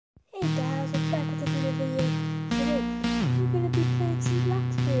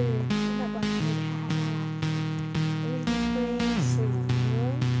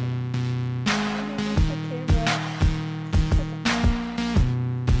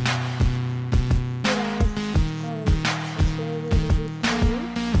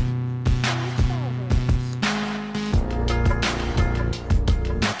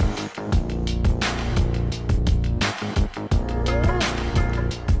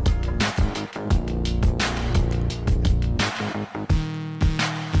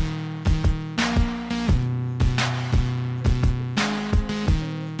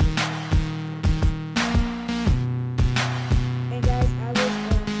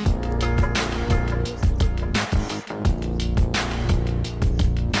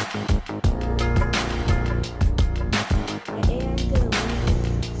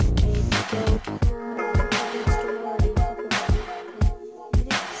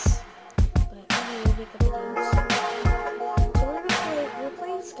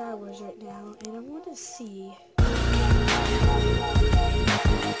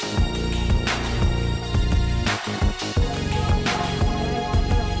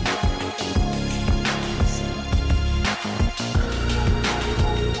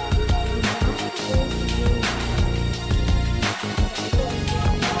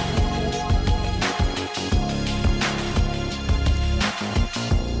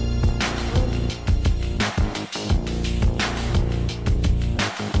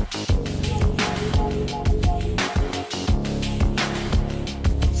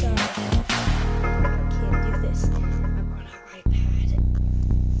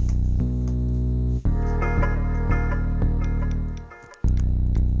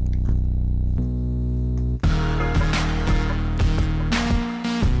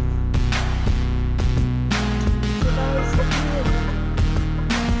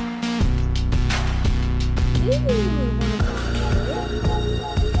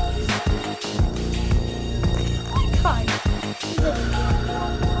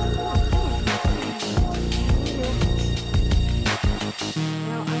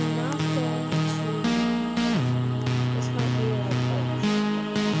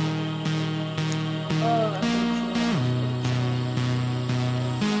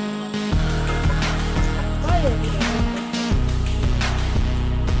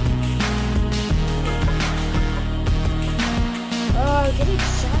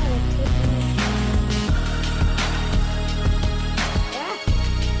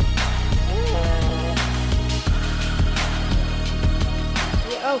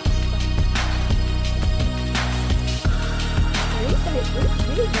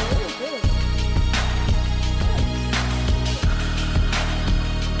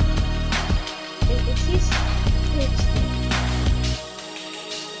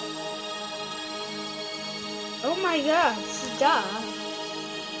Oh my gosh, duh.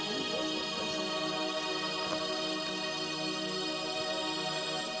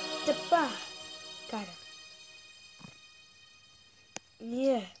 Got him.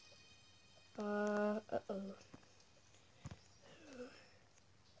 Yeah. Uh-oh.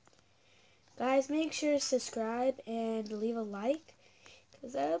 Guys, make sure to subscribe and leave a like,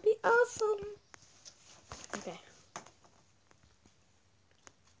 because that would be awesome. Okay.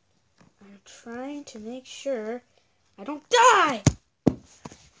 I'm trying to make sure I don't die!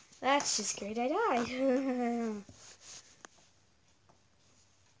 That's just great, I died.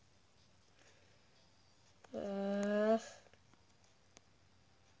 What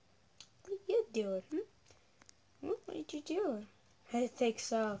are you doing? What did you do? I think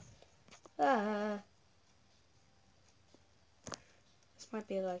so. This might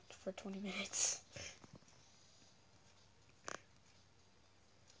be like for 20 minutes.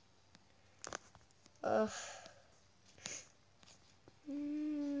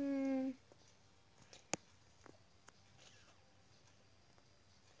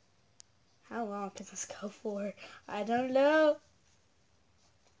 How long can this go for? I don't know.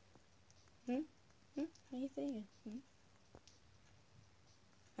 What are you thinking?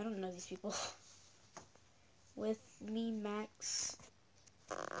 I don't know these people. With me, Max.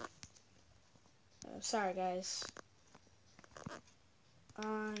 Sorry, guys.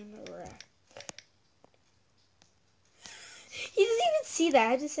 I'm wrecked. He doesn't even see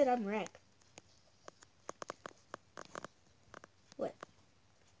that. I just said I'm wrecked. What?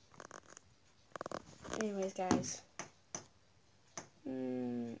 Anyways, guys.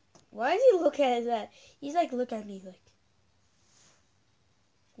 Why does he look at that? He's like, look at me like,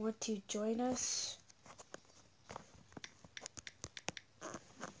 want to join us?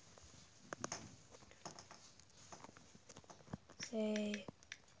 Say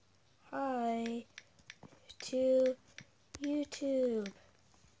hi to YouTube.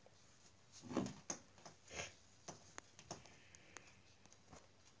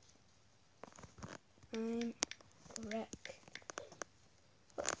 I'm wreck.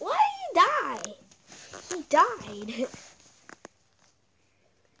 Why did he die? He died.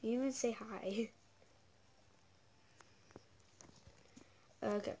 You even say hi.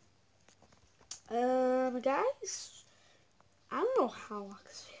 Okay. Guys, I don't know how long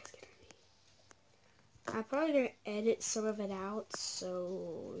this video is gonna be. I'm probably gonna edit some of it out,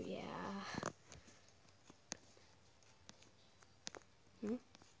 so yeah.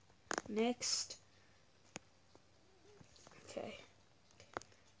 Next. Okay.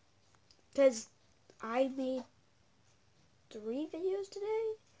 Because I made 3 videos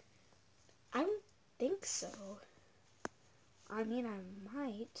today? I don't think so. I mean, I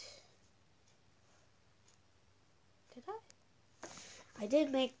might. Did I? I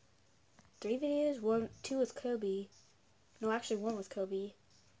did make 3 videos. 2 with Kobe. No, actually 1 with Kobe.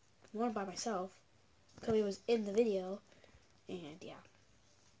 1 by myself. Kobe was in the video. And yeah.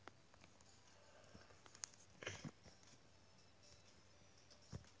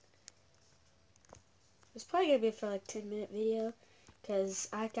 It's probably going to be for like 10-minute video. Because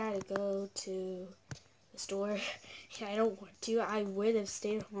I gotta go to the store. Yeah, I don't want to. I would have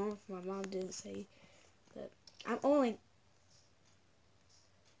stayed home if my mom didn't say. But I'm only...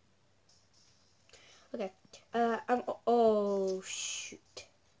 Okay. Oh, shoot.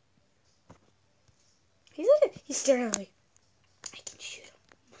 He's staring at me. I can shoot him.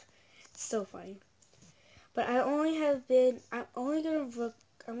 It's so funny. But I'm only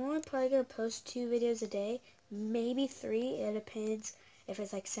probably gonna post 2 videos a day. Maybe 3. It depends if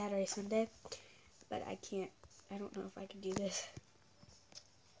it's like Saturday, Sunday. But I don't know if I can do this.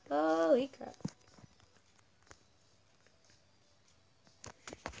 Holy crap.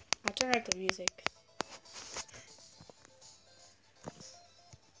 I turn up the music.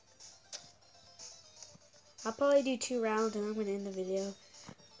 I'll probably do 2 rounds and I'm going to end the video.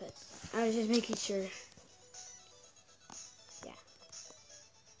 But I was just making sure. Yeah.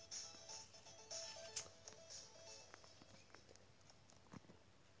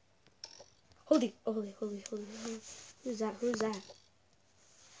 Holy. Who's that?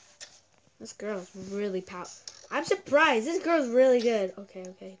 This girl's really I'm surprised. This girl's really good.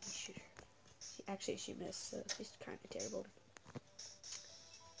 Okay. Shoot her. Actually, she missed, so she's kind of terrible.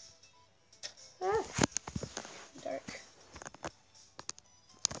 Ah, dark.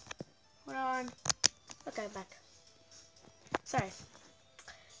 Hold on. Okay, back. Sorry.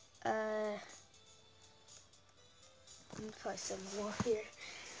 Let me play some more here.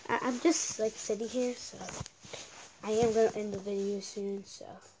 I'm just like sitting here, so I am gonna end the video soon. So,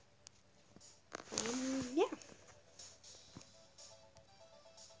 yeah.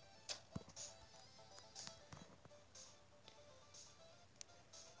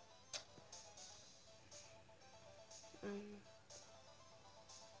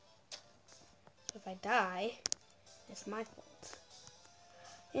 If I die, it's my fault.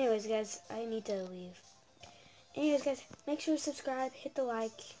 Anyways, guys, I need to leave. Anyways, guys, make sure to subscribe, hit the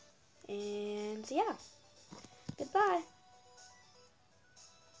like, and yeah, goodbye.